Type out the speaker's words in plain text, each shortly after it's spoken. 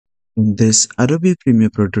In this Adobe Premiere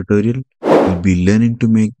Pro tutorial, we'll be learning to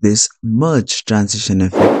make this merge transition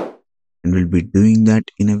effect, and we'll be doing that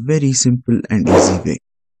in a very simple and easy way.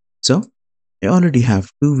 So, I already have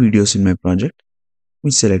two videos in my project. We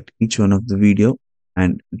select each one of the video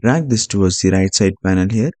and drag this towards the right side panel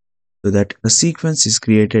here so that a sequence is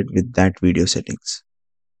created with that video settings.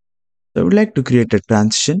 So I would like to create a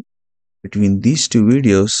transition between these two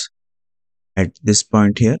videos at this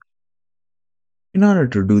point here. In order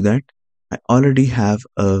to do that, I already have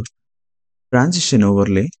a transition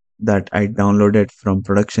overlay that I downloaded from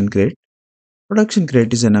ProductionCrate.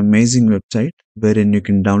 ProductionCrate is an amazing website wherein you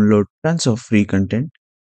can download tons of free content.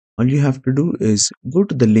 All you have to do is go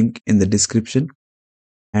to the link in the description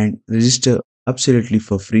and register absolutely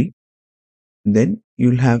for free. Then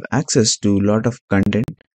you'll have access to a lot of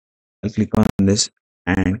content. I'll click on this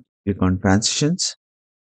and click on transitions.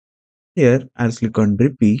 Here I'll click on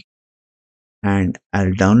Drippy and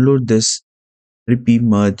I'll download this Drippy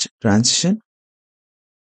Merge Transition.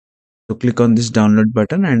 So click on this download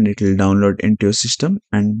button and it will download into your system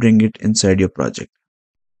and bring it inside your project.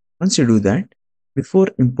 Once you do that, before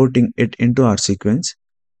importing it into our sequence,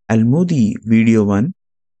 I'll move the video one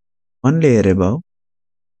layer above,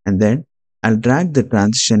 and then I'll drag the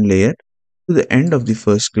transition layer to the end of the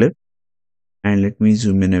first clip, and let me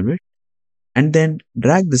zoom in a bit, and then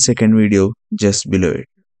drag the second video just below it.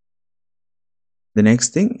 The next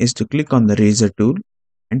thing is to click on the razor tool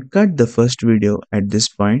and cut the first video at this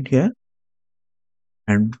point here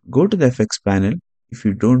and go to the FX panel. If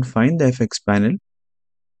you don't find the FX panel,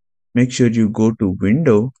 make sure you go to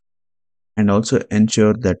Window and also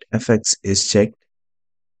ensure that FX is checked.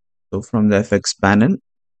 So from the FX panel,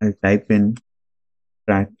 I'll type in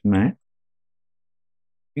Track Matte.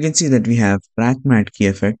 You can see that we have Track Matte key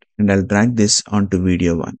effect, and I'll drag this onto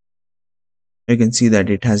video 1. You can see that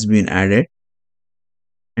it has been added.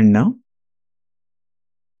 And now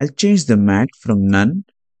I'll change the matte from none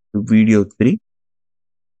to video 3.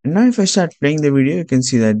 And now if I start playing the video, you can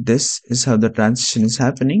see that this is how the transition is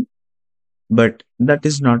happening. But that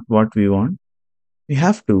is not what we want. We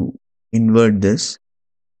have to invert this.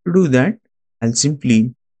 To do that, I'll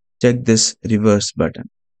simply check this reverse button.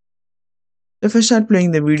 If I start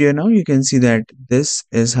playing the video now, you can see that this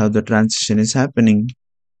is how the transition is happening.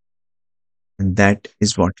 And that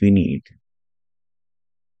is what we need.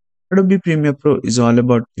 Adobe Premiere Pro is all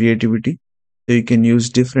about creativity. So you can use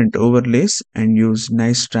different overlays and use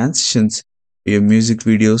nice transitions for your music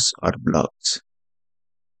videos or blogs.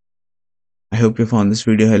 I hope you found this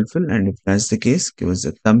video helpful, and if that's the case, give us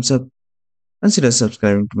a thumbs up. Consider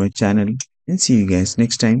subscribing to my channel, and see you guys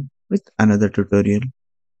next time with another tutorial.